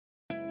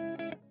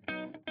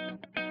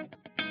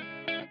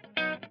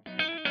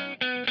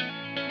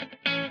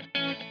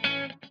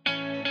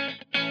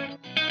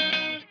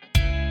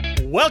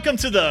Welcome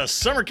to the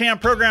Summer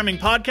Camp Programming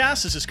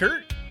Podcast. This is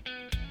Curt.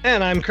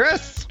 And I'm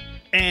Chris.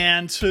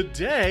 And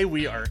today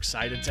we are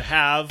excited to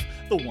have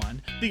the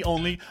one, the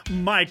only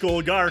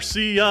Michael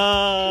Garcia.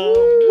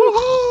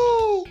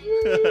 Woohoo!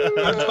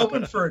 I was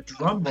hoping for a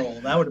drum roll.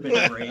 That would have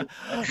been great.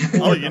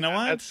 Oh, you know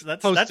what?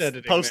 That's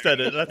post-editing.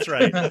 Post-edit. That's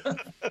right.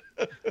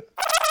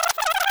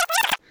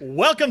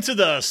 Welcome to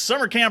the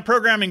Summer Camp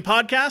Programming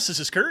Podcast. This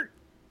is Curt.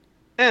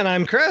 And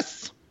I'm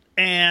Chris.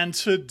 And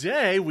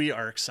today we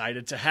are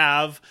excited to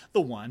have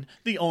the one,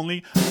 the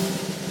only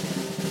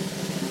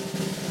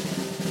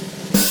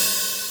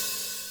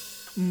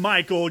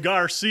Michael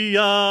Garcia.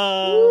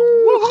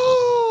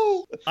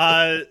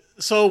 Woohoo!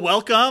 So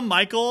welcome,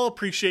 Michael.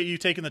 Appreciate you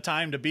taking the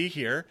time to be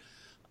here.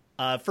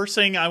 First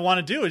thing I want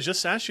to do is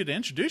just ask you to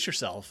introduce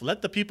yourself.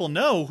 Let the people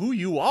know who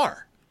you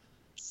are.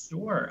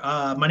 Sure.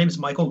 My name is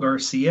Michael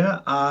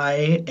Garcia.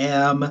 I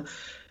am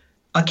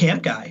a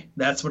camp guy.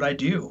 That's what I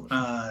do.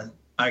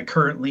 I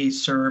currently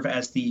serve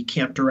as the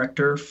camp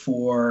director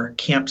for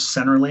Camp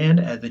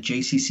Centerland at the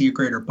JCC of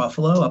Greater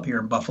Buffalo up here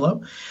in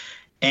Buffalo.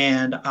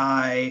 And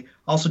I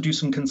also do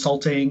some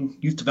consulting,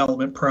 Youth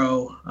Development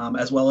Pro,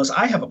 as well as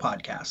I have a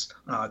podcast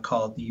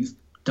called the Youth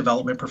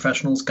Development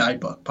Professionals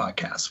Guidebook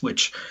podcast,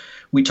 which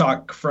we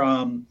talk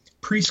from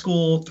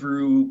preschool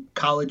through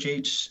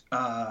college-age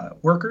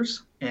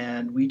workers.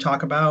 And we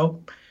talk about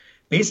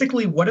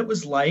basically what it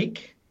was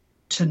like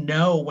to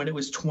know when it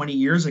was 20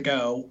 years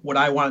ago what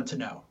I wanted to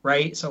know,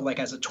 right? So like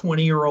as a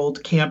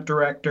 20-year-old camp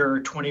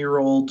director,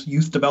 20-year-old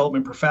youth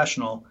development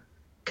professional,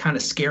 kind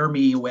of scare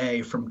me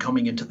away from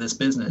coming into this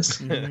business.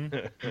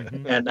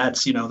 And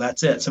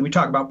that's it. So we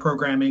talk about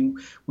programming.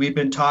 We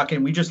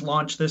just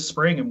launched this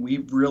spring and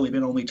we've really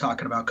been only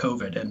talking about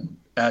COVID, and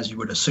as you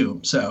would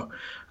assume. So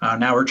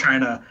now we're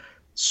trying to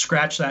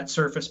scratch that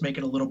surface, make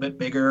it a little bit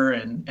bigger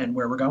and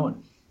where we're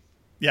going.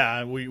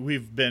 Yeah,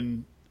 we've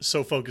been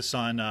so focused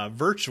on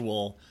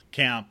virtual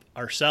camp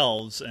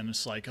ourselves, and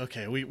it's like,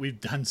 okay,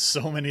 we've done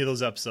so many of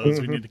those episodes.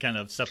 We need to kind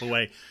of step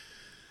away.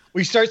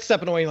 We start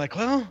stepping away like,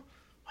 well,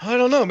 I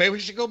don't know. Maybe we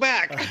should go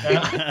back.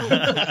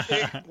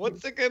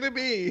 What's it going to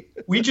be?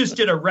 We just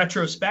did a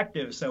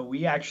retrospective. So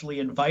we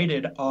actually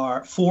invited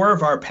four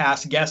of our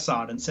past guests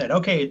on and said,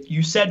 okay,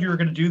 you said you were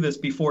going to do this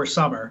before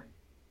summer.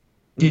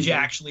 Did you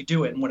actually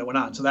do it? And when it went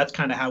on. So that's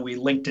kind of how we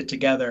linked it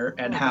together,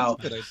 and how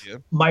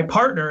my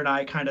partner and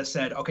I kind of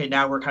said, okay,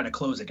 now we're kind of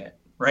closing it,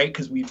 right?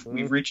 Because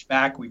we've reached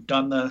back. We've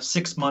done the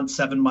 6 month,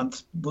 7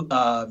 month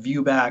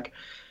view back.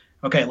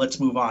 Okay, let's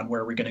move on.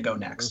 Where are we going to go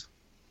next?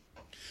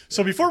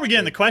 So before we get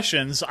into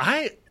questions,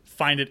 I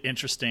find it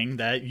interesting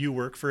that you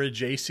work for a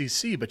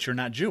JCC, but you're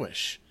not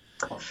Jewish.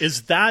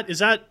 Is that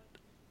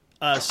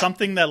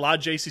something that a lot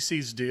of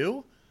JCCs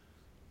do?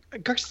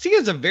 Garcia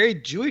is a very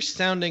Jewish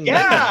sounding name.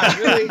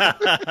 Really.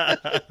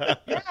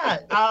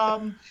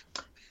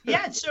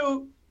 Yeah.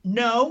 So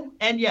no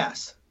and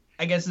yes,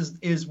 I guess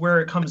is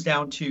where it comes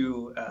down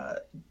to.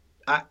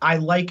 I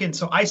liken.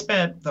 So I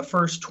spent the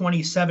first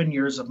 27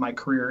 years of my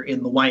career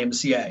in the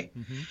YMCA.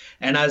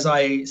 And as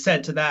I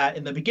said to that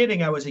in the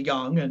beginning, I was a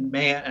young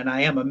man, and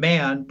I am a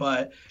man,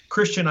 but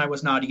Christian I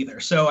was not either.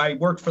 So I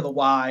worked for the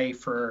Y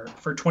for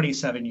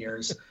 27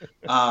 years.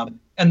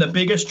 And the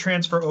biggest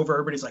transfer over,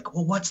 everybody's like,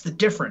 well, what's the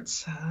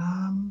difference?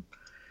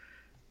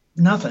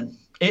 Nothing.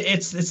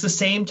 It's the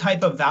same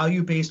type of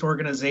value-based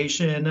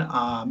organization.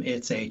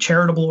 It's a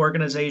charitable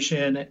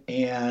organization,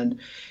 and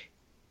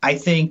I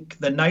think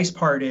the nice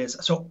part is,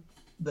 so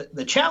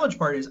the challenge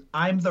part is,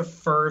 I'm the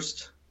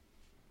first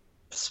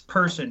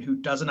person who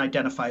doesn't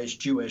identify as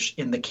Jewish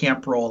in the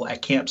camp role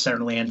at Camp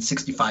Centerland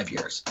 65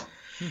 years.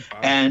 Wow.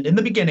 And in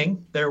the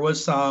beginning, there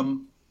was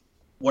some,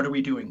 what are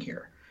we doing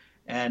here?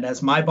 And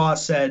as my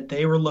boss said,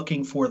 they were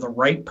looking for the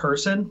right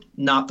person,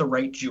 not the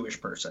right Jewish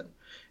person.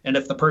 And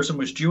if the person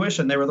was Jewish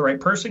and they were the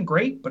right person,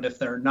 great. But if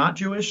they're not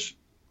Jewish,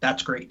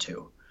 that's great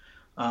too.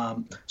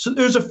 So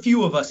there's a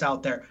few of us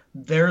out there.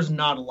 There's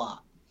not a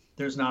lot.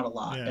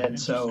 Yeah, and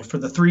so for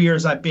the 3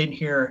 years I've been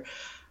here,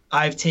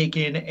 I've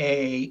taken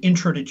a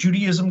intro to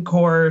Judaism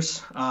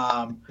course.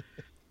 I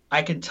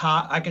could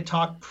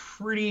talk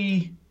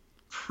pretty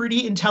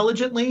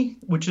intelligently,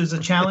 which is a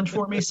challenge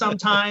for me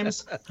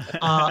sometimes,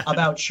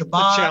 about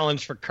Shabbat. It's a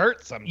challenge for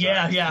Curt sometimes.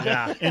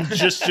 Yeah. And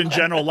just in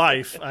general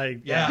life.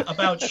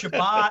 About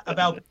Shabbat,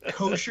 about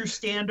kosher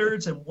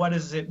standards and what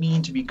does it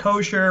mean to be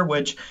kosher,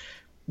 which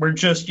we're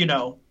just,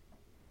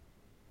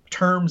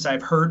 terms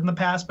I've heard in the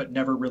past, but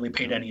never really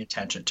paid any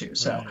attention to.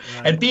 So,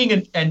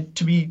 right. And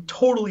to be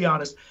totally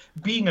honest,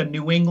 being a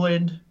New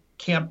England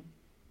camp,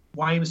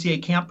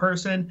 YMCA camp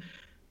person,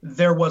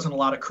 there wasn't a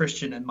lot of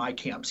Christian in my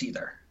camps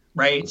either.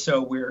 Right.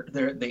 So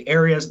the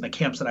areas and the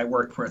camps that I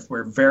worked with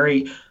were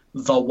very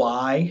the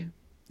Y,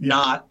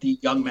 not the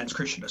Young Men's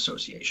Christian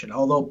Association.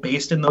 Although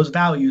based in those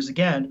values,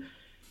 again,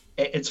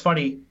 it's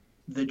funny.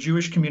 The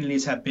Jewish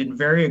communities have been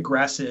very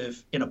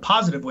aggressive in a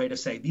positive way to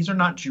say these are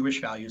not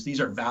Jewish values, these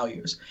are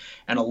values.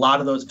 And a lot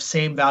of those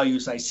same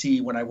values I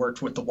see when I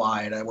worked with the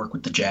Y and I work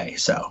with the J.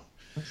 So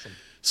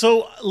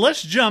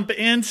let's jump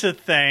into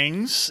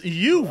things.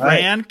 You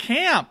ran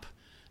camp.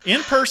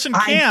 In-person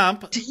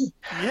camp.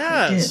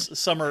 Yes, did.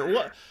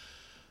 Summer.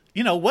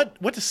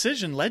 What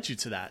decision led you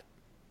to that?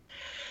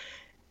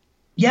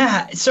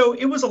 Yeah, so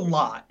it was a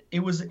lot. It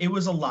was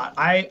a lot.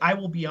 I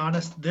will be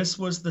honest, this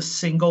was the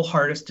single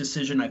hardest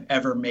decision I've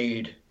ever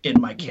made in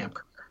my camp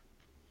career.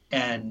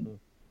 And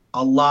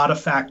a lot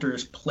of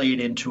factors played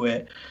into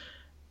it.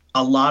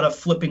 A lot of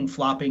flipping,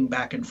 flopping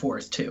back and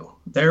forth too.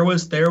 There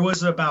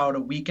was about a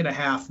week and a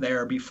half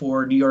there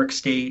before New York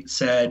State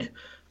said,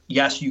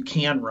 yes, you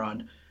can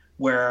run,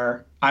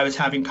 where I was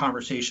having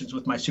conversations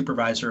with my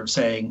supervisor of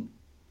saying,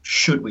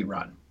 should we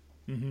run?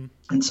 Mm-hmm.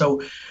 And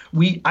so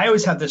I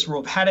always have this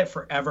rule. I've had it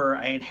forever.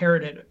 I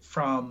inherited it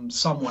from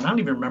someone. I don't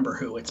even remember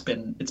who. It's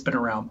been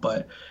around,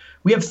 but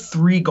we have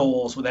 3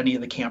 goals with any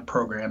of the camp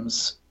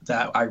programs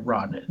that I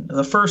run. And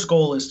the first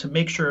goal is to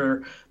make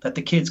sure that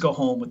the kids go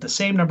home with the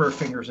same number of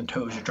fingers and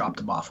toes you dropped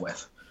them off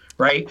with,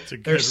 right?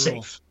 They're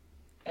safe.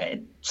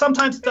 And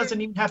sometimes it doesn't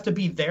even have to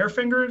be their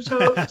fingers and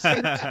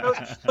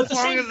toes, but the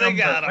same as they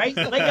got them, right?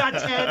 They got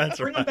 10.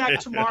 Bring them back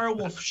tomorrow.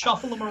 We'll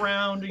shuffle them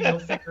around.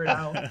 Figure it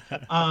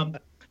out.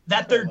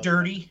 That they're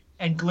dirty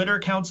and glitter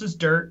counts as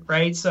dirt,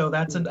 right? So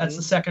that's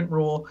the second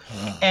rule.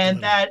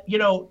 And that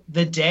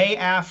the day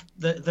after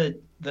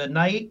the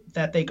night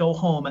that they go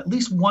home, at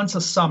least once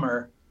a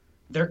summer,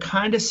 they're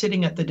kind of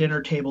sitting at the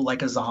dinner table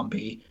like a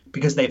zombie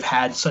because they've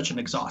had such an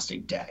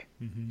exhausting day.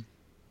 Mm-hmm.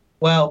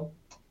 Well,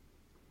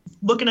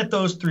 looking at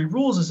those 3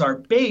 rules as our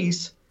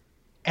base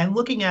and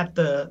looking at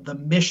the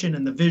mission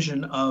and the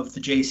vision of the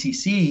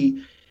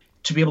JCC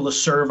to be able to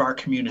serve our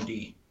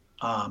community,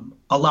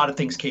 a lot of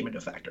things came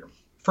into factor.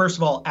 First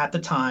of all, at the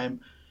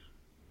time,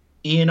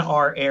 in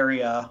our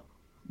area,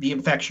 the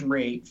infection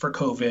rate for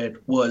COVID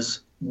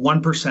was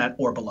 1%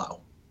 or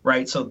below,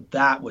 right? So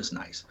that was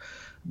nice.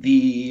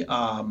 The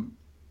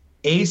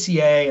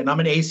ACA, and I'm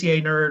an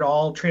ACA nerd,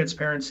 all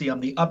transparency. I'm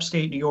the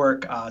upstate New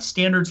York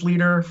standards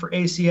leader for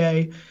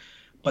ACA,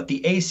 but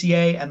the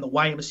ACA and the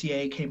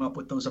YMCA came up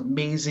with those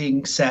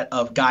amazing set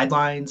of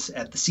guidelines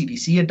that the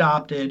CDC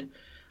adopted.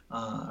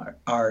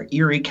 Our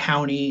Erie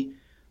County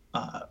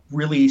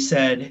really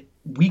said,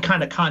 we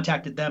kind of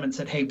contacted them and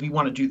said, hey, we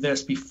want to do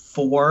this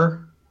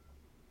before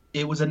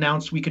it was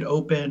announced we could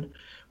open.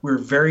 We're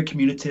very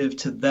communicative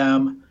to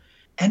them.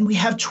 And we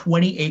have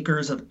 20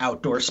 acres of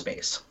outdoor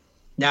space.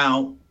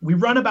 Now, we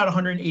run about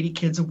 180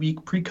 kids a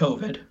week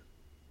pre-COVID,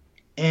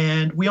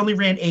 and we only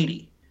ran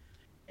 80.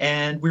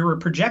 And we were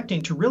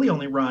projecting to really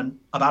only run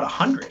about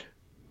 100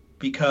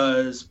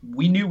 because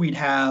we knew we'd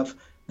have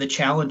the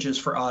challenges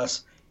for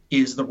us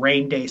is the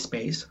rain day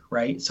space,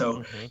 right?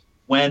 So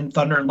when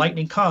thunder and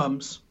lightning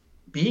comes,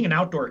 being an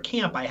outdoor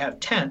camp, I have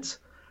tents,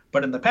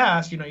 but in the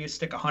past, you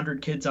stick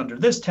 100 kids under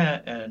this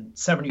tent and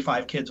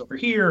 75 kids over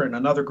here and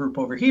another group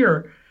over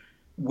here,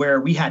 where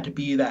we had to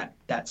be that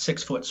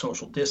 6-foot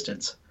social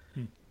distance.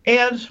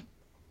 And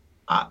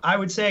I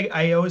always say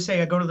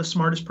I go to the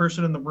smartest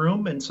person in the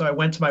room. And so I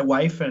went to my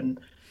wife and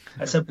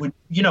I said,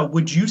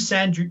 would you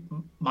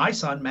send my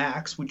son,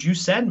 Max, would you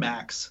send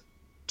Max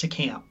to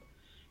camp?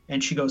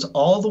 And she goes,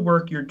 all the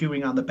work you're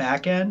doing on the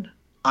back end,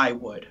 I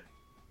would.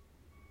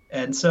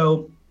 And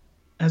so,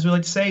 as we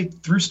like to say,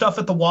 threw stuff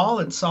at the wall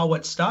and saw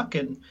what stuck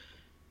and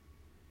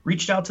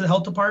reached out to the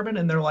health department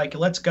and they're like,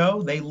 let's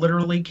go. They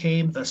literally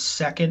came the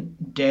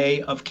second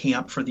day of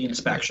camp for the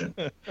inspection.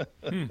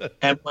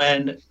 And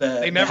when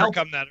they never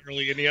come that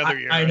early any other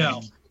year. I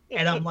know.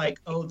 And I'm like,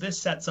 oh, this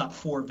sets up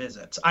 4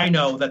 visits. I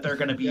know that they're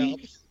going to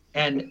be.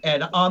 And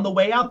on the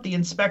way out, the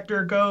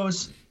inspector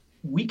goes,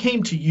 we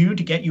came to you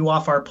to get you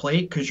off our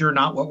plate because you're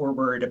not what we're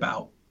worried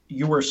about.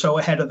 You were so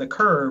ahead of the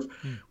curve.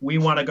 We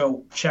want to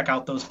go check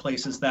out those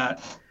places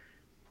that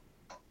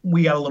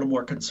we got a little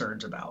more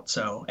concerns about.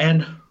 So,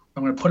 and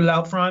I'm going to put it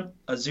out front,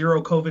 a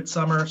 0 COVID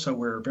summer. So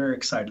we're very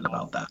excited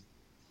about that.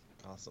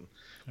 Awesome.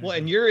 Well,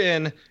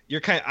 and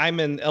I'm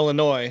in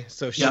Illinois,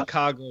 so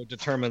Chicago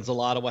determines a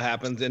lot of what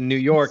happens in New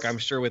York, I'm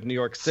sure, with New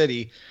York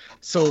City.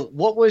 So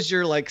what was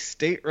your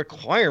state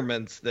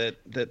requirements that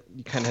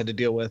you kind of had to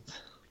deal with?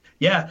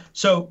 Yeah.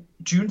 So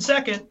June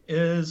 2nd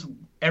is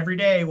every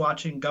day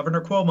watching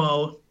Governor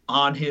Cuomo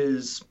on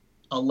his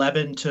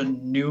 11 to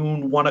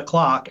noon, 1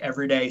 o'clock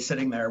every day,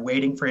 sitting there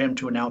waiting for him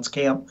to announce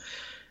camp,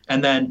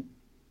 and then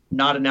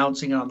not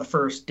announcing it on the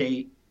first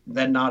date,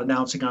 then not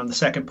announcing on the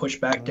second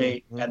pushback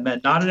date, and then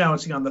not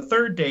announcing on the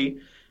third date,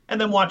 and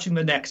then watching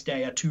the next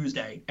day, a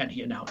Tuesday, and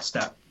he announced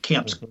that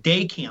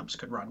day camps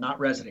could run, not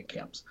resident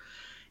camps.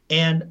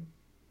 And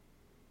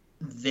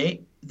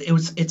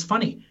it's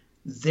funny.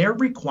 Their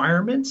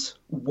requirements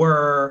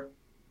were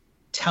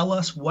tell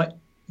us what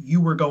you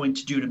were going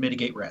to do to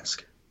mitigate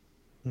risk.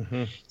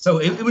 So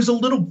it was a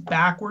little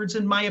backwards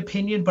in my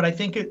opinion, but I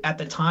think at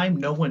the time,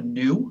 no one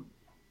knew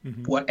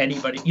what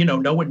anybody,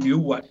 no one knew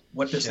what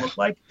this looked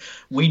like.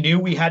 We knew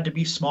we had to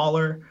be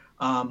smaller.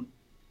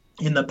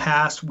 In the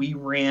past, we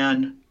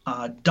ran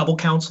double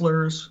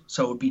counselors.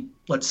 So it would be,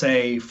 let's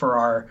say for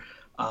our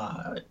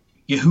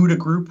Yehuda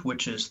group,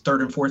 which is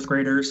 3rd and 4th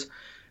graders,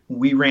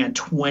 we ran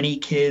 20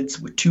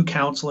 kids with 2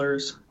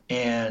 counselors,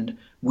 and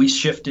we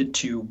shifted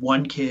to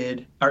 10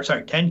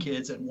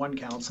 kids and 1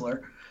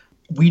 counselor.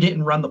 We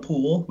didn't run the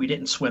pool. We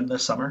didn't swim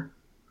this summer.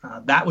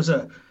 That was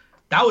a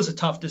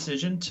tough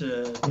decision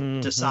to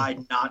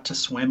decide not to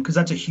swim, because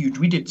that's a huge.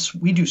 We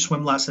do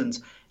swim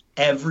lessons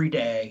every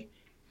day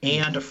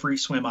and a free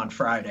swim on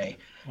Friday.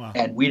 Wow.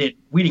 And we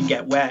didn't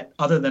get wet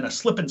other than a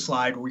slip and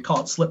slide, where we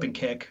call it slip and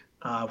kick.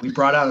 We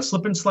brought out a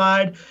slip and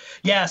slide.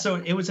 Yeah, so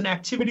it was an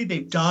activity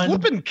they've done.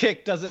 Slip and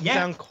kick doesn't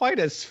sound quite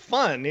as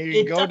fun.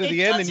 You go to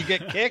the end and you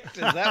get kicked.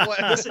 Is that what?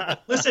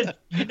 Listen,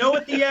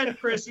 at the end,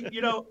 Chris,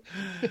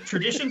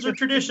 traditions are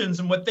traditions,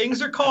 and what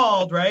things are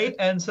called, right?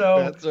 And so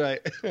that's right.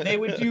 they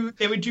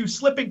would do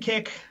slip and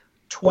kick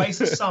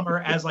twice a summer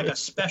as like a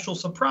special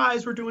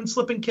surprise. We're doing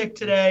slip and kick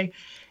today.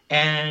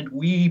 And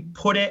we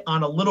put it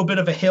on a little bit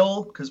of a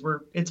hill, because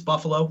it's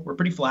Buffalo. We're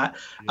pretty flat.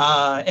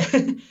 Yeah.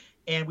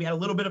 And we had a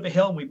little bit of a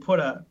hill, and we put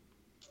a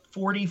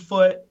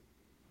 40-foot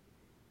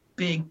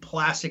big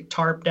plastic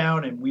tarp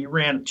down, and we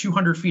ran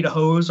 200 feet of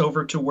hose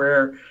over to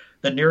where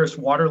the nearest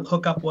water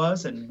hookup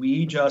was. And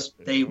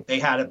they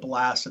had a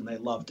blast, and they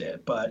loved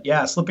it. But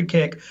yeah, slip and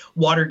kick,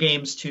 water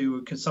games too,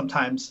 because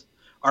sometimes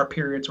our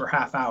periods were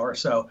half hour.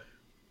 So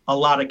a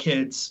lot of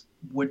kids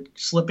would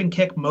slip and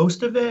kick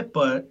most of it,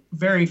 but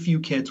very few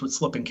kids would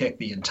slip and kick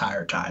the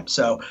entire time.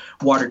 So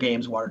water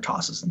games, water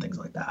tosses, and things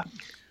like that.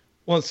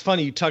 Well, it's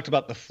funny. You talked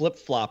about the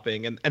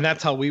flip-flopping, and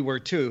that's how we were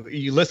too.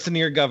 You listen to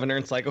your governor,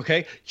 and it's like,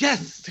 okay,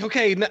 yes,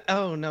 okay, no,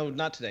 oh, no,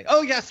 not today.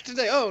 Oh, yes,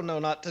 today. Oh, no,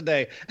 not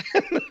today.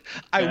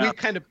 We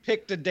kind of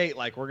picked a date,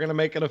 like we're going to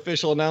make an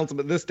official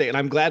announcement this day, and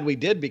I'm glad we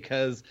did,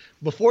 because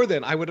before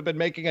then, I would have been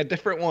making a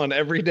different one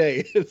every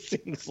day, it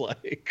seems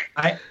like.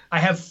 I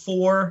have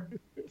four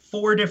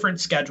different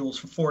schedules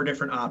for 4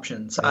 different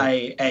options.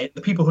 Yeah.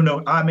 The people who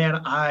know,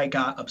 I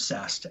got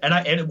obsessed,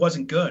 and it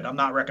wasn't good. I'm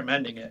not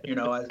recommending it.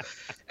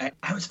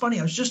 I was funny.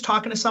 I was just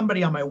talking to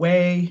somebody on my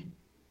way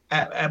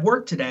at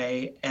work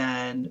today,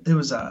 and there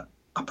was a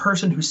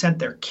person who sent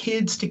their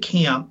kids to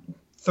camp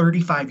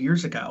 35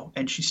 years ago,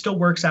 and she still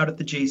works out at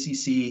the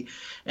JCC.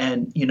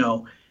 And,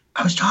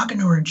 I was talking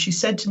to her, and she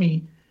said to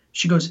me,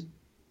 she goes,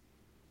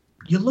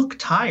 "You look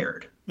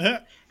tired." Yeah.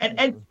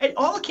 And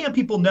all the camp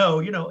people know,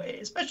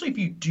 especially if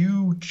you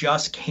do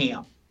just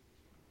camp,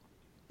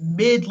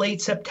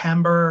 late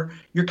September,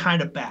 you're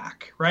kind of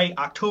back, right?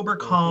 October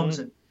comes,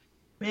 and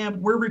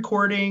man, we're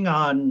recording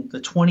on the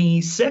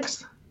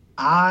 26th.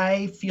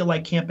 I feel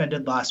like camp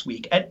ended last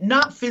week, and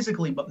not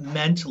physically, but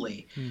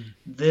mentally.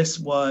 This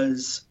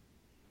was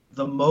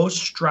the most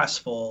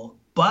stressful,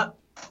 but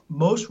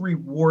most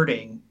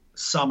rewarding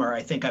summer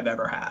I think I've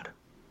ever had.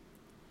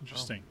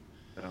 Interesting.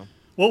 Yeah.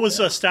 What was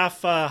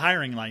staff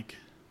hiring like?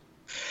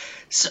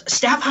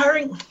 Staff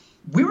hiring,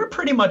 we were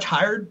pretty much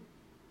hired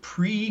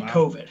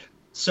pre-COVID. Wow.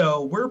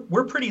 So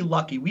we're pretty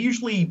lucky. We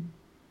usually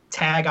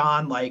tag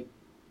on like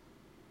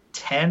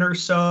 10 or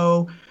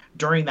so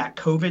during that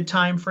COVID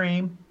time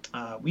frame.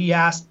 We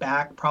asked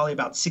back probably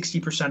about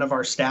 60% of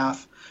our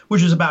staff,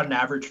 which is about an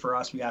average for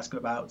us. We asked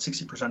about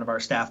 60% of our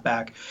staff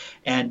back.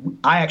 And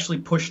I actually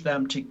pushed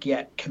them to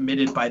get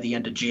committed by the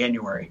end of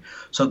January.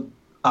 So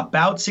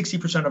about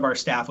 60% of our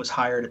staff was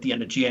hired at the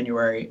end of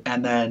January.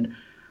 And then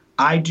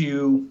I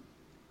do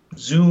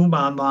Zoom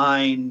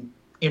online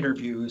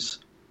interviews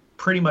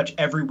pretty much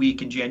every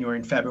week in January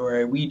and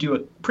February. We do a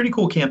pretty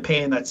cool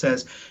campaign that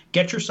says,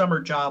 get your summer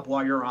job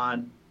while you're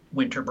on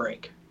winter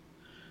break.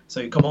 So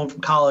you come home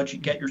from college, you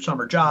get your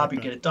summer job, you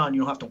get it done,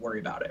 you don't have to worry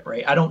about it,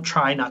 right? I don't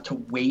try not to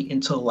wait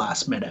until the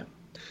last minute.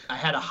 I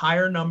had a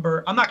higher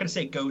number. I'm not going to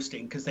say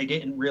ghosting, because they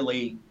didn't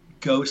really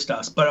ghost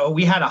us, but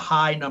we had a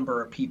high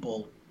number of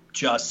people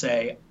just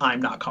say,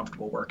 I'm not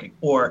comfortable working,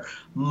 or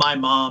my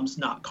mom's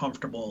not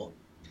comfortable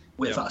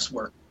with us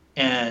working.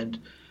 And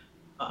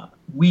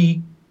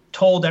we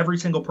told every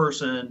single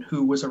person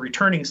who was a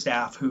returning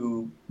staff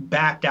who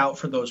backed out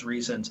for those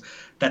reasons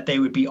that they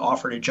would be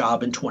offered a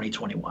job in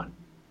 2021.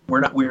 We're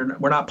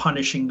not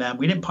punishing them.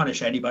 We didn't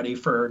punish anybody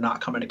for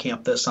not coming to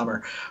camp this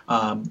summer.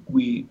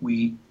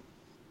 We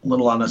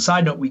little on a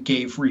side note, we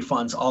gave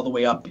refunds all the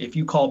way up. If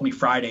you called me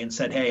Friday and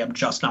said, hey, I'm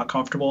just not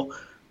comfortable,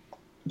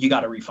 you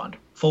got a refund,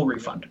 full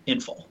refund in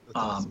full.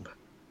 Awesome.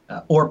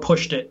 Or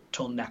pushed it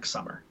till next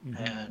summer.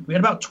 Mm-hmm. And we had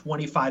about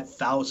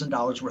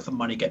 $25,000 worth of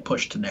money get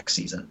pushed to next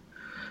season.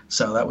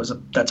 So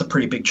that's a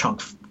pretty big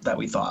chunk that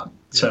we thought.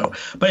 Yeah. So,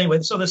 but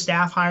anyway, so the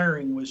staff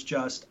hiring was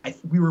just,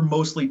 we were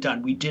mostly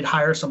done. We did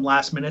hire some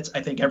last minutes.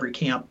 I think every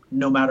camp,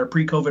 no matter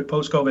pre-COVID,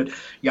 post-COVID,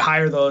 you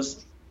hire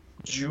those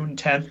June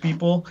 10th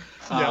people.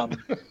 Yeah.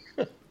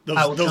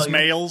 Those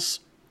males.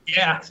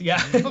 Yeah.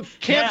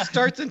 Camp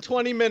starts in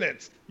 20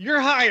 minutes.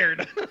 You're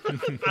hired.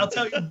 I'll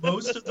tell you,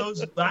 most of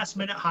those last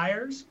minute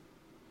hires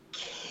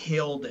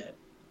killed it.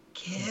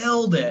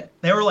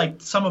 They were like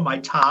some of my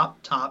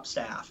top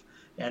staff.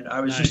 And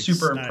I was just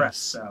super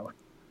impressed. So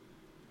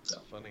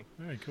funny.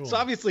 Very cool. So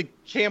obviously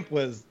camp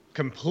was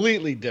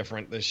completely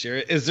different this year.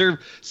 Is there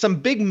some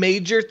big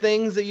major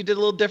things that you did a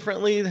little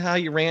differently, how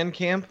you ran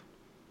camp?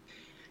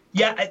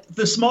 Yeah,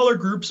 the smaller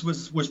groups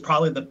was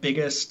probably the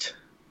biggest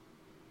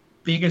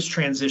biggest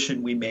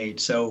transition we made.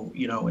 So,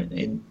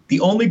 in the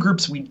only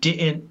groups we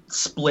didn't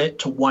split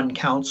to one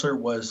counselor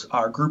was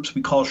our groups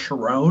we call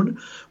Sharon,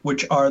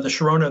 which are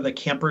the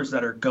campers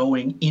that are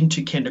going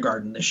into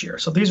kindergarten this year.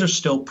 So these are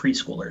still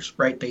preschoolers,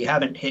 right? They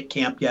haven't hit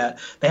camp yet.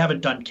 They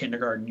haven't done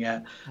kindergarten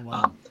yet.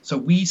 Wow. So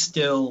we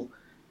still,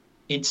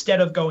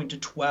 instead of going to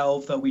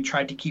 12, though, we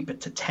tried to keep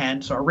it to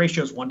 10. So our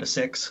ratio is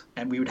 1-6,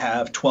 and we would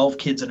have 12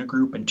 kids in a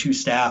group and 2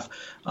 staff.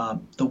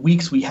 The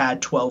weeks we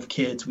had 12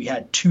 kids, we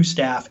had 2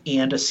 staff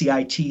and a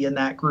CIT in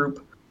that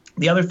group.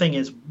 The other thing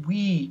is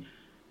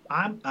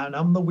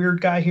I'm the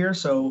weird guy here,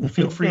 so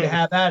feel free to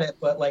have at it.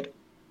 But like,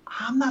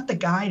 I'm not the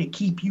guy to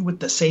keep you with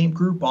the same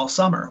group all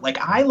summer. Like,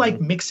 I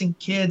like mixing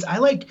kids. I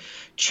like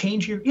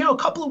changing, a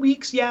couple of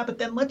weeks, yeah, but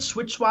then let's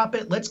switch swap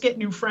it. Let's get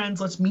new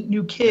friends. Let's meet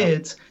new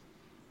kids. Yep.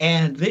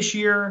 And this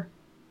year,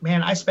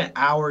 man, I spent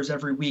hours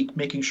every week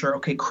making sure,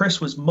 okay,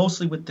 Chris was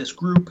mostly with this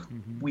group,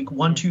 week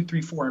 1, 2,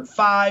 3, 4, and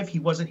 5. He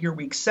wasn't here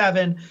week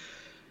 7.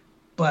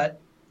 But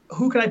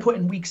who can I put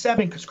in week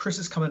 7? Because Chris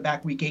is coming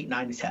back week 8,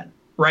 9, and 10,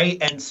 right?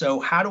 And so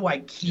how do I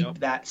keep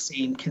that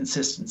same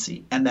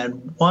consistency? And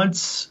then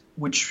once,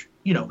 which,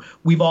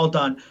 we've all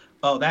done,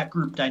 oh, that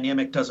group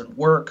dynamic doesn't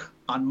work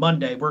on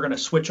Monday, we're going to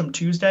switch them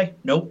Tuesday.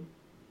 Nope.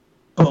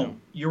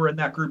 Boom. You were in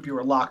that group. You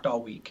were locked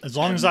all week. As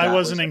long as I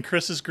wasn't in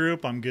Chris's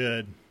group, I'm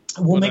good.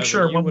 We'll make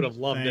sure. You would have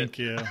loved it. Thank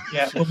you.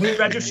 Yeah. When we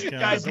register you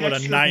guys, what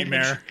a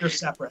nightmare. You're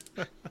separate.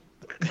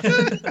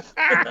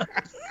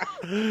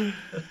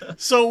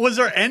 So was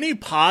there any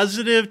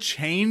positive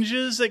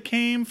changes that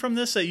came from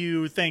this that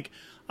you think,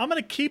 I'm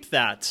going to keep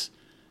that?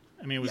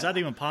 I mean, was that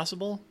even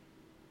possible?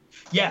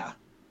 Yeah.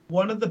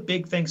 One of the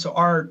big things, so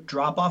our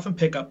drop-off and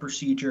pickup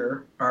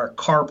procedure, our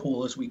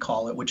carpool as we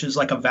call it, which is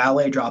like a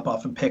valet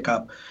drop-off and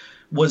pickup,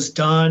 was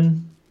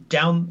done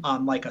down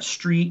on like a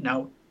street.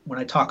 Now, when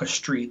I talk a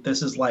street,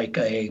 this is like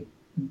a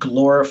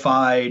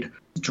glorified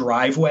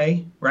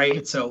driveway,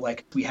 right? So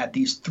like we had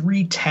these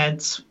 3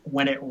 tents.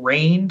 When it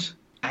rained,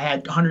 I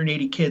had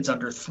 180 kids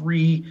under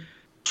 3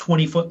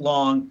 20-foot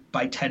long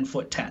by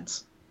 10-foot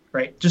tents,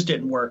 right? Just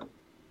didn't work.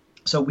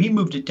 So we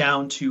moved it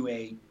down to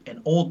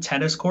an old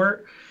tennis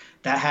court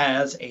that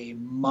has a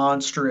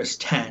monstrous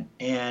tent.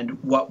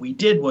 And what we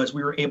did was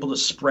we were able to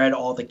spread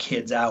all the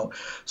kids out.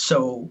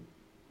 So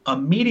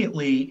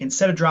immediately,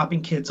 instead of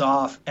dropping kids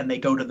off and they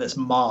go to this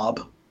mob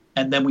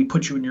and then we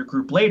put you in your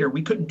group later,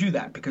 we couldn't do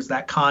that because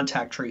that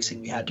contact tracing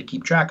we had to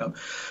keep track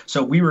of.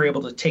 So we were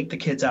able to take the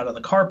kids out of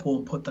the carpool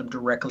and put them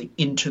directly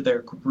into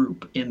their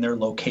group in their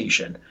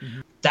location.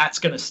 That's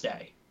going to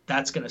stay.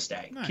 That's going to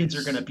stay. Nice. Kids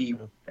are going to be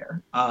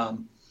there.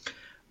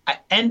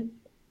 And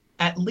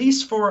at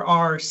least for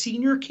our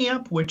senior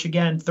camp, which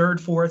again, 3rd,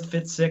 4th,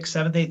 5th, 6th,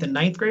 7th, 8th, and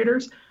 9th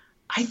graders,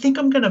 I think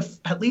I'm going to,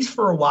 at least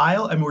for a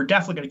while, I mean, we're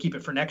definitely going to keep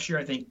it for next year.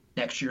 I think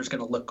next year is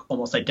going to look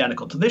almost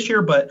identical to this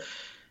year, but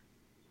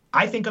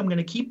I think I'm going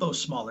to keep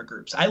those smaller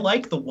groups. I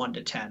like the 1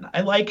 to 10.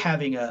 I like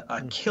having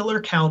a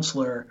killer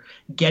counselor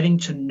getting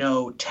to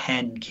know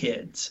 10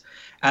 kids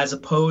as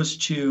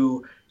opposed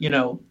to,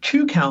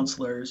 2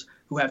 counselors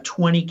who have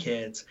 20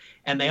 kids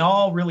and they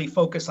all really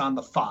focus on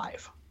the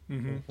 5.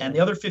 And the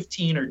other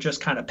 15 are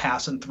just kind of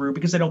passing through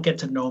because they don't get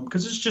to know them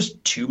because it's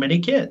just too many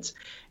kids.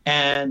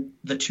 And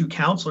the 2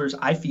 counselors,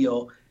 I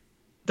feel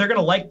they're going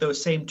to like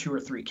those same 2 or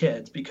 3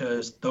 kids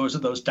because those are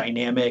those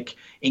dynamic,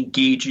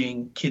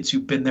 engaging kids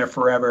who've been there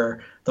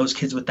forever, those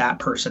kids with that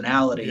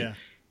personality. Yeah.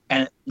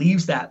 And it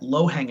leaves that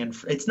low hanging.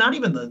 It's not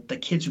even the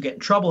kids who get in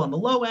trouble on the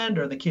low end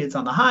or the kids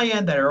on the high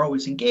end that are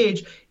always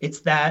engaged.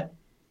 It's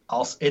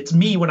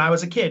me when I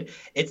was a kid.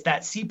 It's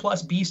that C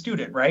plus B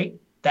student, right?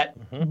 That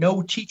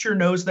no teacher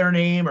knows their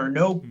name or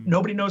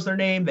nobody knows their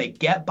name. They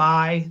get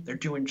by. They're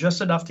doing just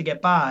enough to get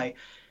by.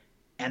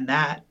 And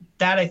that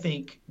I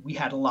think we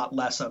had a lot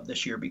less of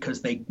this year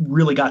because they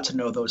really got to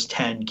know those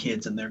 10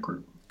 kids in their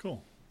group.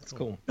 Cool. That's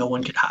cool. No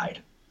one could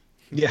hide.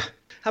 Yeah.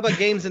 How about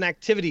games and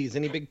activities?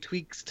 Any big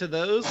tweaks to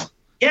those?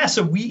 Yeah,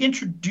 so we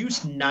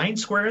introduced 9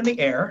 Square in the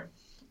Air.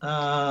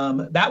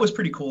 That was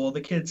pretty cool.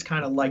 The kids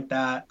kind of liked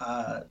that.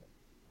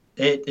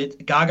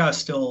 Gaga is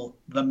still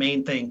the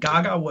main thing.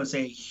 Gaga was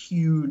a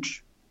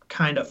huge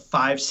kind of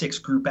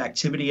 5-6 group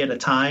activity at a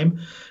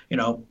time.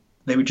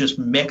 They would just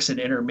mix and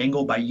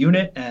intermingle by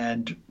unit,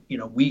 and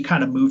we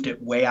kind of moved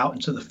it way out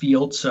into the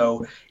field.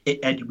 So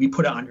we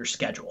put it on your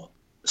schedule.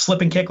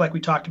 Slip and kick, like we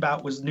talked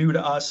about, was new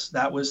to us.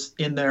 That was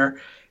in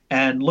there,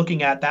 and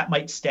looking at that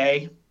might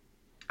stay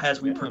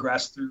as we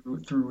progress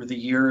through the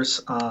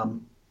years.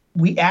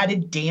 We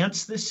added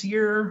dance this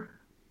year.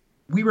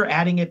 We were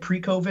adding it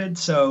pre-COVID,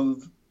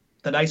 so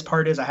the nice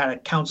part is I had a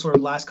counselor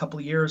the last couple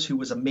of years who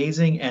was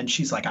amazing, and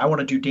she's like, I want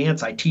to do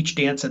dance. I teach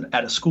dance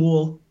at a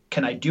school.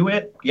 Can I do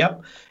it?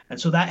 Yep.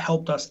 And so that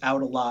helped us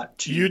out a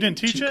lot. You didn't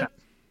teach it?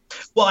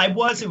 Well, it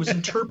was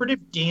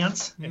interpretive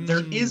dance.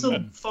 There is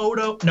a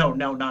photo. No,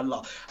 not at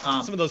all.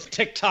 Some of those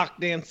TikTok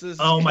dances.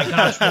 Oh my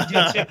gosh, we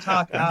did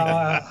TikTok.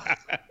 My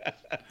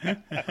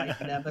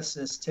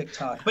nemesis,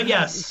 TikTok. But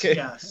yes.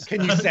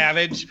 Can you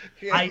savage?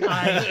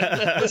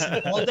 I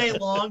listen all day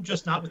long,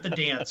 just not with the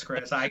dance,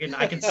 Chris. I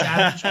can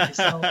savage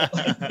myself.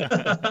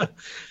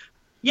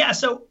 Yeah,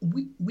 so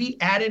we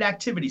added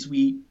activities.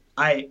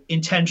 I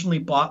intentionally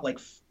bought like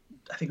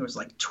I think it was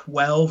like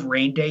 12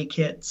 rain day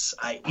kits.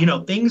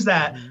 Things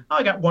that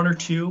I got one or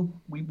two.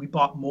 We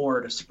bought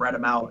more to spread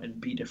them out and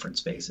be different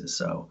spaces.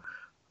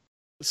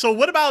 So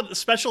what about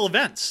special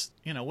events?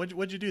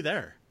 What'd you do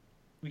there?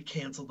 We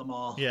canceled them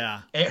all.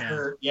 Yeah. It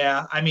hurt.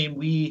 Yeah. I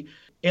mean,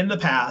 in the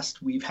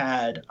past, we've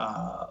had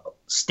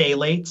stay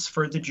lates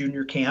for the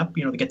junior camp.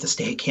 They get to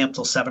stay at camp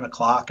till 7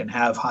 o'clock and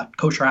have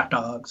kosher hot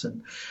dogs.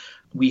 And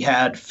we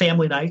had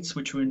family nights,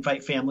 which would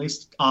invite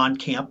families on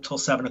camp till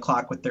 7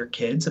 o'clock with their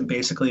kids. And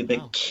basically the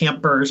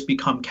campers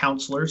become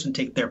counselors and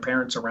take their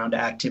parents around to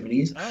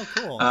activities. Oh,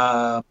 cool.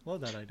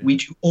 Love that idea. We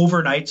do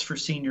overnights for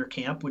senior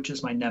camp, which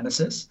is my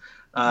nemesis.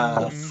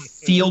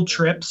 Field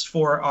trips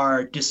for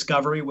our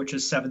Discovery, which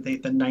is 7th,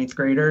 8th, and 9th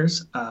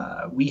graders.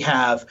 We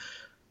have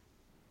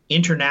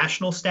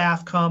international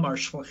staff come, our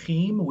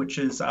shlichim, which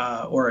is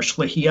or a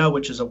shlichia,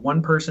 which is a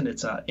one person.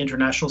 It's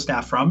international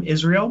staff from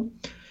Israel.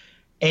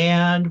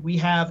 And we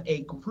have a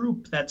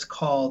group that's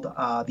called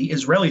the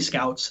Israeli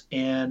Scouts,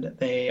 and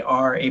they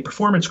are a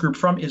performance group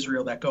from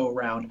Israel that go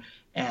around,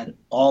 and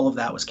all of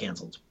that was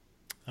canceled.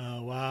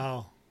 Oh,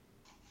 wow.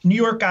 New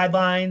York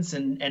guidelines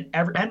and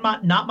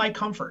not my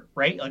comfort,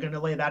 right? I'm going to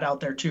lay that out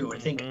there too. I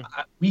think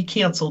we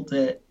canceled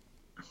it.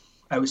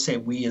 I would say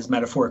we as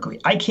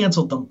metaphorically. I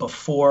canceled them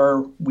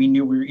before we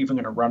knew we were even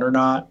going to run or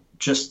not,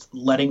 just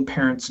letting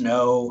parents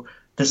know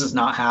this is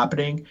not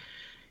happening.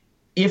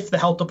 If the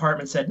health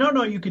department said,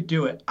 no, you could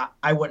do it,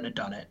 I wouldn't have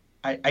done it.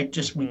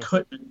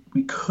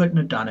 We couldn't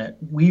have done it.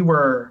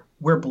 We're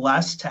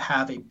blessed to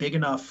have a big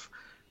enough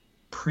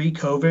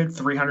pre-COVID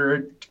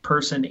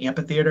 300-person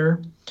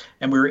amphitheater,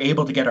 and we were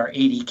able to get our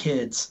 80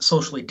 kids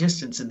socially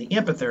distanced in the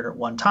amphitheater at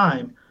one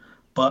time.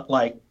 But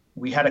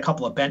we had a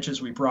couple of benches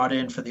we brought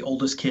in for the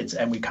oldest kids,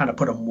 and we kind of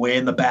put them way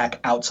in the back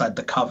outside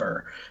the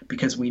cover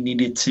because we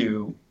needed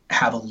to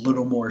have a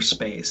little more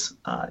space.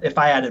 If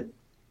I had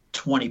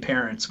 20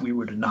 parents, we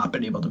would have not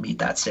been able to meet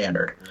that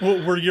standard.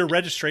 Well, were your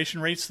registration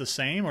rates the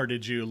same, or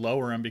did you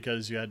lower them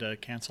because you had to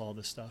cancel all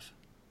this stuff?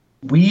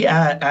 We,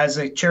 as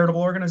a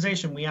charitable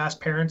organization, we asked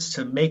parents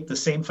to make the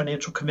same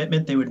financial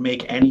commitment they would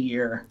make any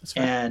year.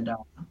 Right.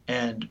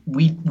 And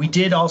we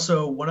did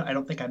also, I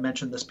don't think I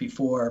mentioned this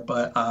before,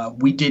 but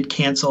we did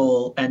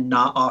cancel and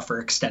not offer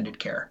extended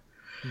care.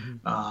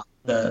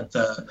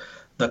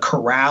 The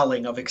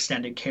corralling of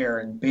extended care,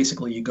 and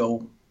basically you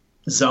go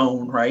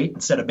zone, right?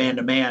 Instead of man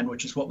to man,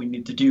 which is what we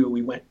need to do,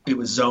 it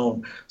was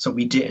zone. So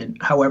we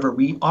didn't. However,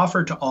 we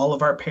offered to all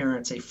of our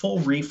parents a full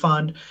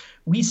refund.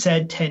 We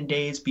said 10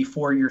 days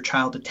before your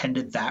child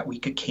attended that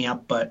week of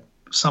camp, but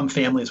some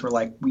families were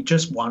like, we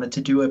just wanted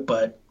to do it,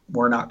 but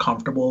we're not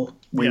comfortable.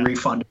 We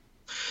refunded.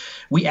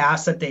 We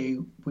asked that they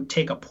would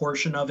take a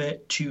portion of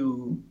it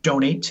to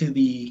donate to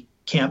the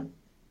camp.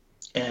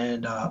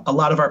 And a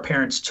lot of our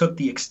parents took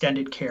the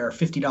extended care,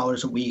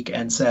 $50 a week,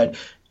 and said,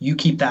 you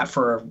keep that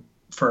for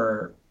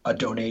a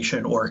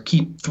donation, or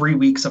keep 3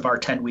 weeks of our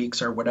 10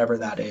 weeks or whatever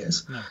that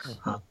is.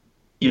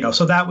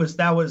 So that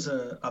was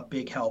a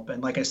big help.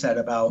 And like I said,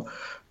 about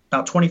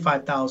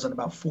 25,000,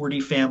 about 40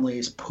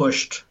 families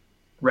pushed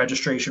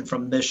registration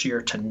from this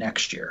year to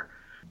next year.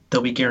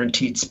 They'll be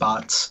guaranteed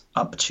spots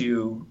up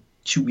to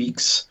 2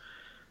 weeks.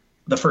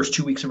 The first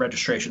 2 weeks of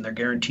registration, they're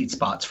guaranteed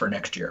spots for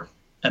next year.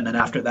 And then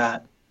after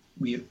that,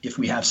 if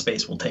we have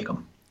space, we'll take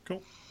them.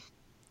 Cool.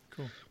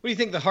 What do you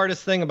think the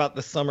hardest thing about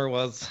this summer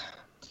was?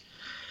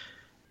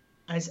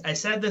 I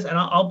said this, and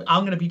I'm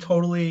going to be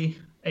totally,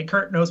 and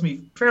Curt knows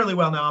me fairly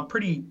well now, I'm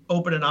pretty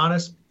open and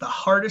honest. The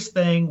hardest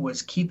thing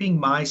was keeping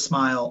my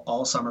smile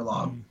all summer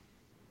long.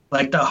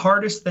 Like the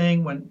hardest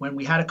thing when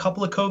we had a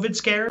couple of COVID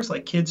scares,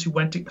 like kids who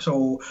went to,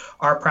 so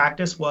our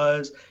practice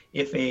was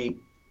if a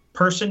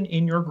person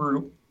in your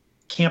group,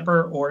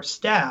 camper or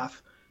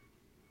staff,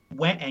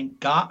 went and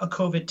got a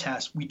COVID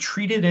test, we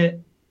treated it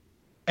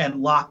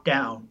and locked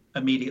down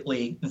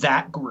immediately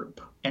that group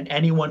and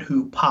anyone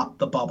who popped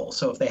the bubble.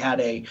 So if they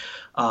had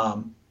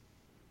an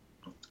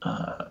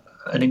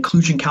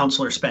inclusion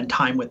counselor spend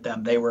time with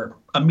them, they were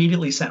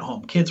immediately sent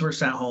home. Kids were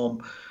sent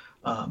home.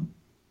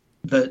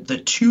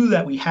 The two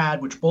that we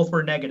had, which both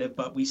were negative,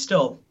 but we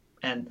still,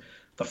 and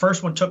the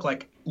first one took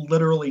like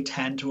literally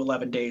 10 to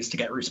 11 days to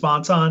get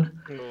response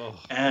on.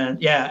 And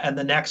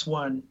the next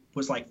one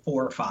was like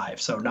 4 or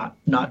 5. So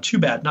not too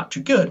bad, not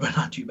too good, but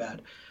not too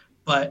bad.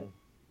 But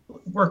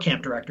we're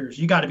camp directors.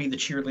 You got to be the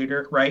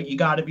cheerleader, right? You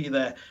got to be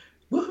the,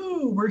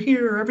 woohoo, we're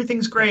here,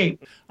 everything's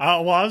great.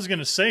 Well, I was going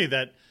to say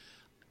that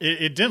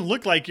it didn't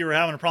look like you were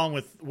having a problem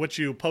with what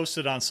you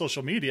posted on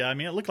social media. I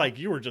mean, it looked like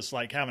you were just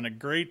like having a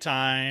great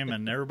time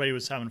and everybody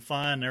was having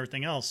fun and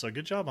everything else. So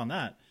good job on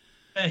that.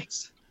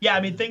 Thanks. Yeah, I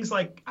mean, things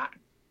like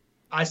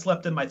I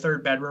slept in my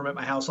 3rd bedroom at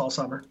my house all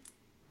summer.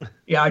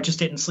 Yeah, I just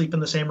didn't sleep in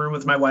the same room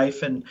with my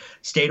wife and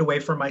stayed away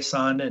from my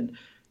son and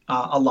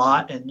a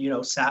lot,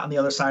 and sat on the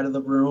other side of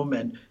the room,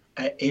 and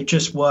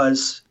it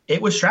was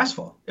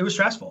stressful. It was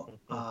stressful.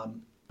 Well,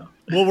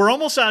 we're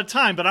almost out of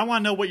time, but I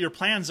want to know what your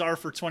plans are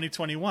for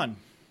 2021.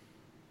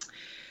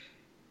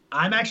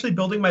 I'm actually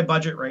building my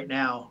budget right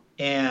now,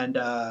 and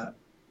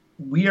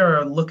we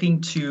are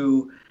looking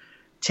to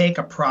take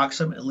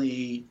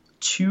approximately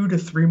 2 to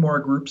 3 more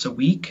groups a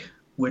week,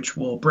 which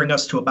will bring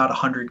us to about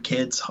 100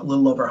 kids, a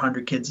little over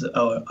 100 kids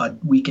a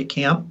week at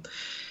camp.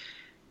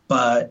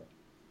 But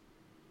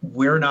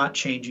we're not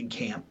changing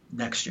camp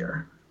next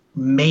year.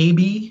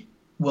 Maybe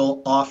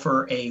we'll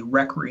offer a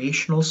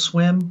recreational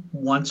swim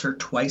once or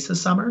twice a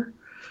summer.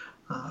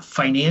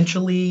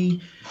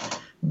 Financially,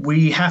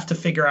 we have to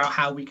figure out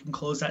how we can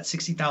close that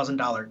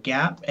 $60,000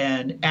 gap,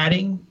 and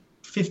adding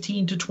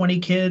 15 to 20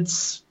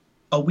 kids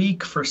a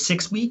week for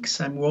 6 weeks,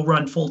 and we'll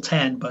run full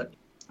 10, but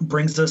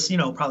brings us,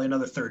 probably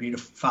another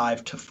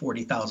 $35,000 to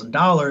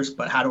 $40,000.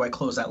 But how do I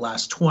close that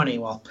last 20?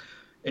 Well,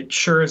 it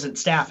sure isn't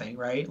staffing,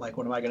 right? Like,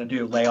 what am I going to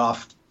do? Lay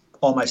off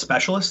all my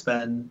specialists?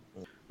 Then,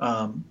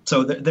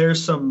 so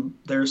there's some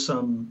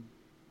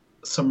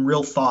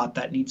real thought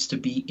that needs to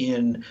be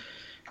in,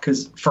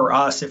 because for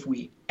us, if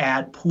we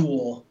add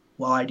pool,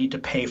 well, I need to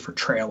pay for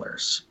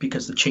trailers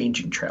because the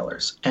changing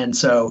trailers. And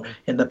so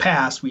in the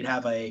past, we'd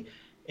have a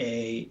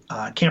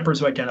campers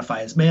who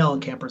identify as male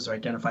and campers who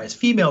identify as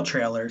female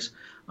trailers.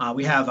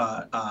 We have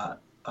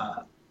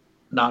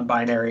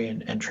non-binary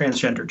and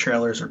transgender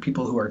trailers, or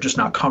people who are just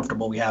not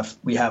comfortable. We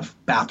have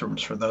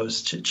bathrooms for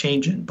those to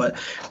change in. But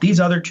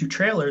these other 2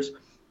 trailers,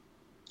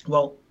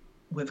 well,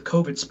 with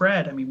COVID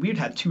spread, I mean, we'd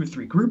have 2 or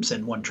 3 groups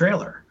in one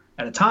trailer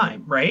at a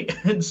time, right?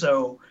 And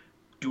so,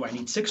 do I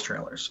need 6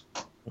 trailers?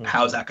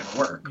 How's that going to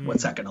work?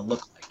 What's that going to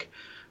look like?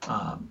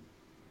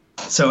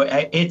 So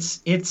it's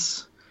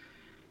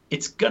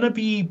going to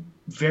be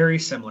very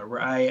similar,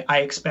 where I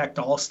expect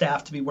all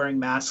staff to be wearing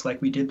masks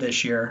like we did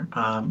this year.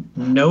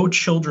 No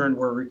children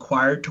were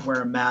required to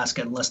wear a mask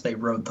unless they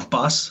rode the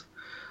bus.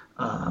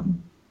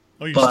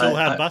 Still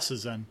had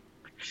buses then?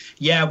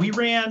 Yeah, we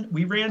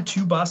ran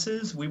 2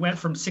 buses. We went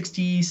from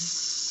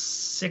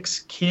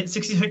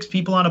 66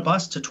 people on a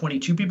bus to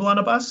 22 people on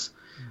a bus.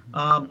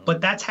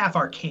 But that's half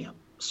our camp.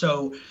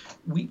 So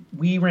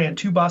we ran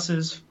 2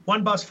 buses,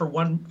 1 bus for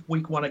 1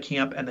 week, 1 at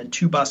camp, and then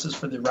 2 buses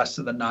for the rest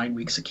of the 9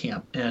 weeks of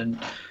camp. And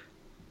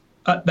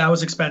that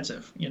was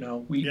expensive.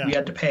 We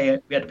had to pay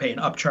an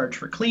upcharge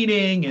for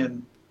cleaning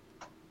and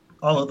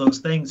all of those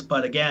things.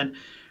 But again,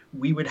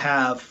 we would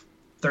have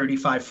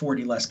 35,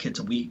 40 less kids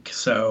a week.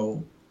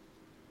 So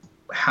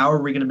how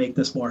are we going to make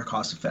this more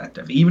cost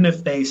effective? Even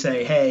if they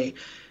say, hey,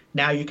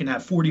 now you can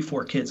have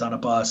 44 kids on a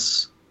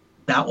bus,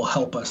 that will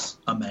help us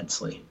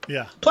immensely.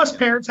 Yeah. Plus,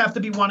 parents have to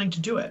be wanting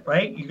to do it,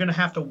 right? You're going to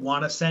have to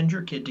want to send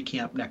your kid to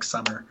camp next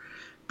summer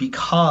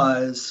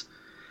because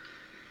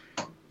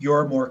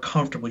you're more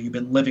comfortable. You've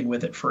been living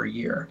with it for a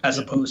year, as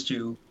opposed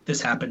to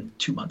this happened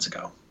 2 months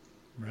ago.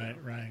 Right.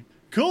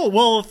 Cool.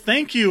 Well,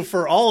 thank you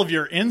for all of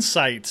your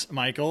insights,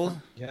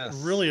 Michael. Yes.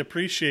 Really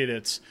appreciate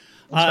it.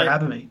 Thanks for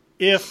having me.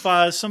 If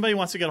somebody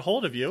wants to get a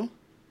hold of you,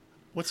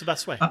 what's the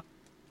best way?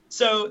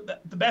 So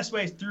the best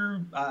way is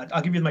through,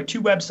 I'll give you my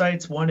 2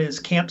 websites. One is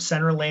Camp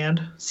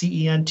Centerland,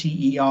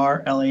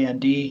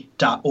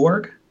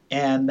 CENTERLAND.org.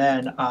 And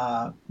then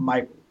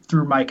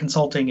through my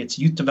consulting, it's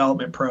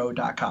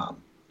youthdevelopmentpro.com.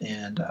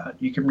 And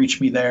you can reach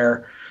me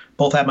there.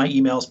 Both have my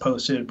emails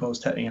posted.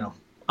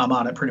 I'm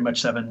on it pretty much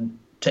 7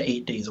 to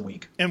 8 days a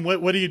week. And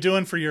what are you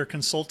doing for your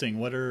consulting?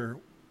 We're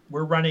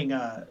running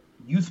a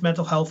youth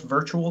mental health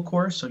virtual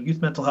course, so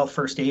youth mental health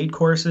first aid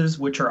courses,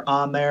 which are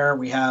on there.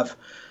 We have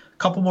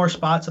couple more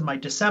spots in my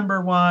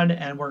December one,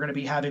 and we're going to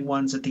be having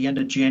ones at the end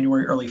of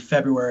January, early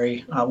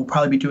February. We'll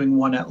probably be doing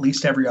one at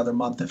least every other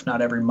month, if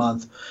not every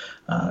month,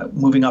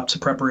 moving up to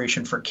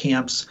preparation for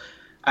camps.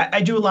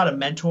 I do a lot of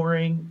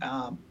mentoring.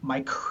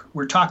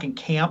 We're talking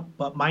camp,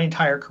 but my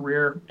entire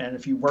career, and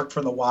if you work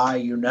for the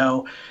Y,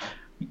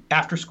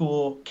 after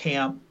school,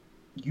 camp,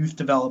 youth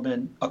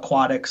development,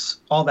 aquatics,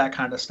 all that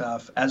kind of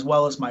stuff, as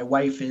well as my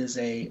wife is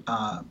a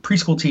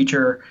preschool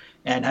teacher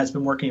and has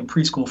been working in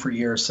preschool for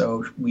years.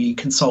 So we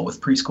consult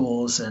with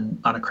preschools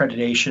and on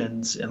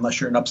accreditations.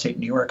 Unless you're in upstate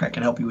New York, I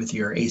can help you with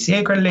your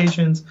ACA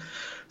accreditations.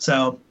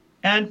 So,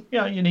 and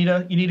you need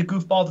a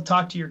goofball to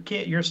talk to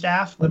your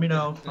staff. Let me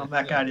know. I'm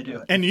that guy to do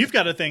it. And you've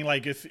got a thing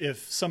like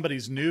if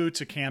somebody's new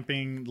to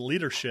camping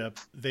leadership,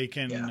 they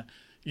can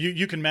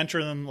you can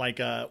mentor them like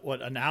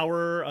an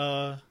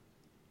hour.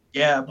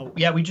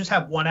 Yeah, we just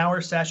have 1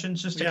 hour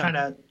sessions just to kind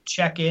of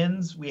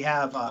check-ins. We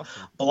have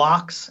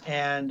blocks,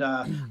 and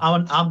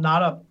I'm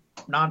not a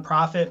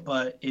nonprofit,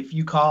 but if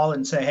you call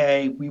and say,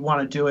 hey, we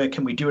want to do it,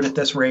 can we do it at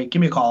this rate? Give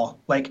me a call.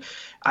 Like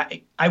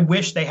I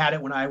wish they had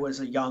it when I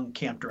was a young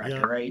camp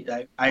director,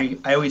 right? I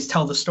always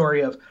tell the story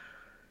of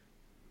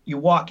you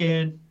walk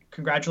in,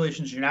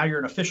 congratulations, you're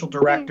an official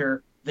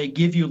director. They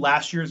give you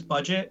last year's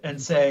budget and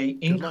say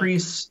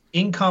increase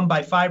income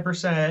by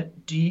 5%,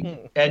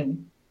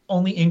 and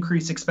only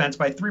increase expense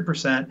by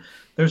 3%.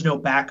 There's no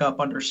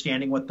backup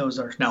understanding what those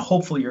are. Now,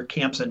 hopefully your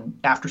camps and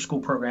after school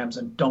programs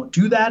and don't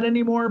do that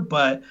anymore,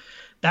 but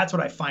that's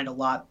what I find a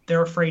lot.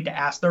 They're afraid to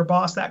ask their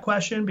boss that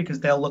question because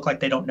they'll look like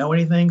they don't know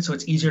anything. So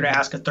it's easier to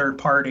ask a third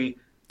party.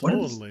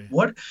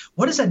 What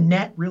does a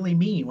net really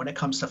mean when it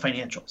comes to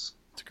financials?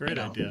 It's a great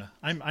idea.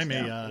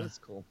 That's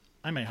cool.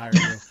 I may hire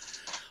you.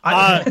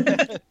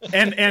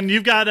 And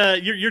you've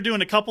got you're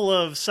doing a couple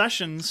of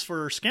sessions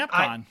for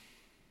ScampCon.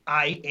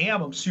 I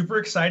am. I'm super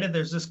excited.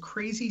 There's this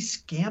crazy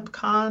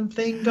ScampCon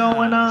thing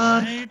going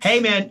on. Right. Hey,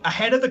 man,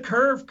 ahead of the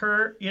curve,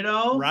 Curt, you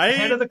know? Right?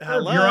 Ahead of the curve.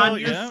 Hello, you're on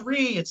year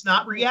 3. It's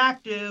not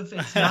reactive.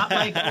 It's not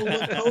like, oh,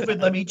 look, COVID,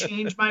 let me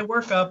change my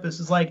workup. This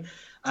is like,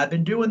 I've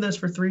been doing this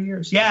for 3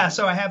 years. Yeah,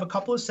 so I have a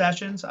couple of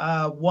sessions.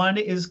 One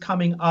is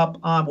coming up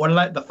on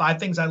the 5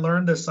 things I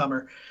learned this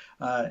summer.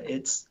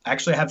 It's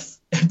actually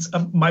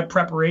my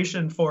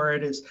preparation for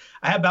it is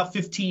I have about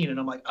 15 and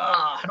I'm like,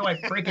 how do I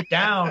break it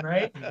down?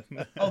 Right.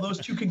 Oh, those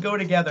two can go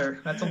together.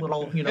 That's a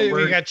little, we got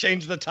to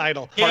change the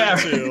title.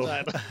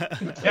 Yeah.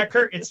 Yeah.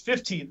 Curt, it's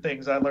 15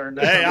 things I learned.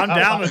 Hey, I'm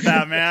down with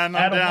that, man.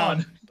 I'm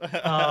down.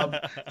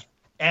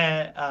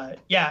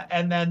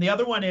 And then the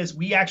other one is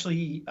we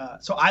actually,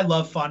 so I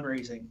love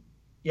fundraising.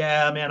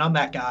 Yeah, man, I'm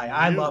that guy.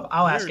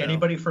 I'll ask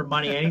anybody for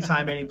money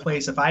anytime, any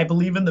place. If I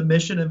believe in the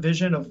mission and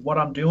vision of what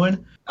I'm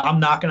doing, I'm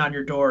knocking on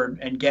your door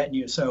and getting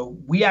you. So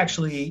we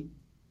actually,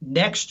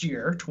 next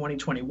year,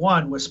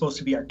 2021, was supposed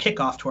to be our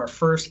kickoff to our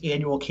first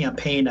annual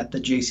campaign at the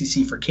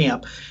JCC for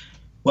Camp.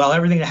 Well,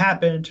 everything that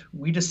happened,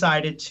 we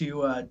decided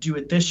to do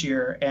it this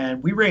year,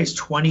 and we raised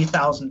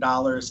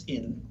 $20,000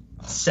 in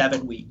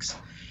 7 weeks.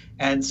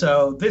 And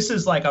so this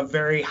is like a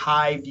very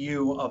high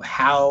view of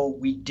how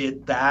we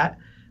did that.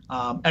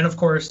 And of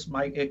course,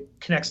 it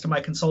connects to my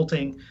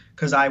consulting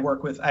because I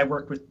worked with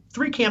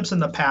 3 camps in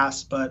the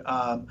past, but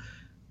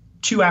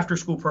 2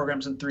 after-school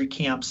programs and 3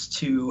 camps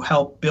to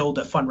help build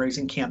a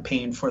fundraising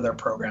campaign for their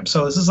program.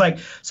 So this is like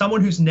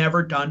someone who's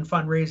never done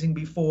fundraising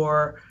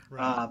before.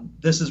 Right.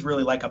 This is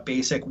really like a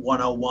basic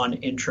 101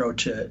 intro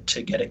to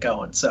get it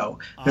going. So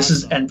this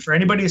is, and for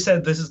anybody who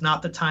said this is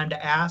not the time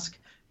to ask,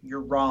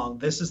 you're wrong.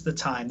 This is the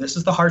time. This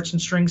is the hearts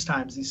and strings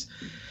times. These,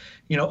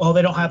 they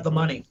don't have the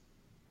money.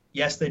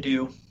 Yes, they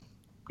do.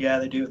 Yeah,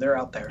 they do. They're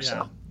out there. Yeah.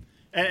 So,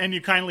 and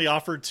you kindly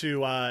offered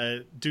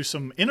to do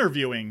some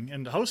interviewing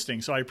and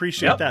hosting, so I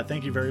appreciate that.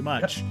 Thank you very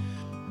much. Yep.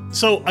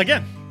 So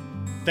again,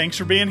 thanks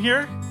for being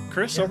here,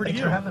 Chris. Over to you.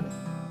 Thanks for having me.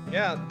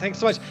 Yeah, thanks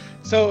so much.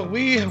 So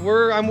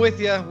I'm with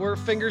you. We're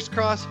fingers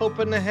crossed,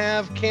 hoping to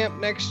have camp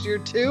next year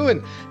too.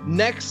 And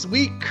next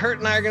week, Curt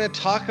and I are going to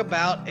talk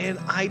about an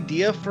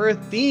idea for a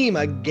theme,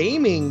 a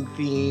gaming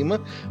theme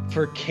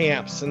for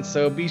camps. And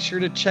so be sure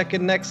to check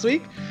in next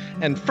week.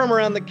 And from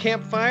around the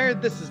campfire,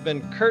 this has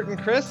been Curt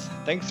and Chris.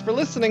 Thanks for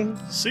listening.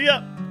 See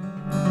ya.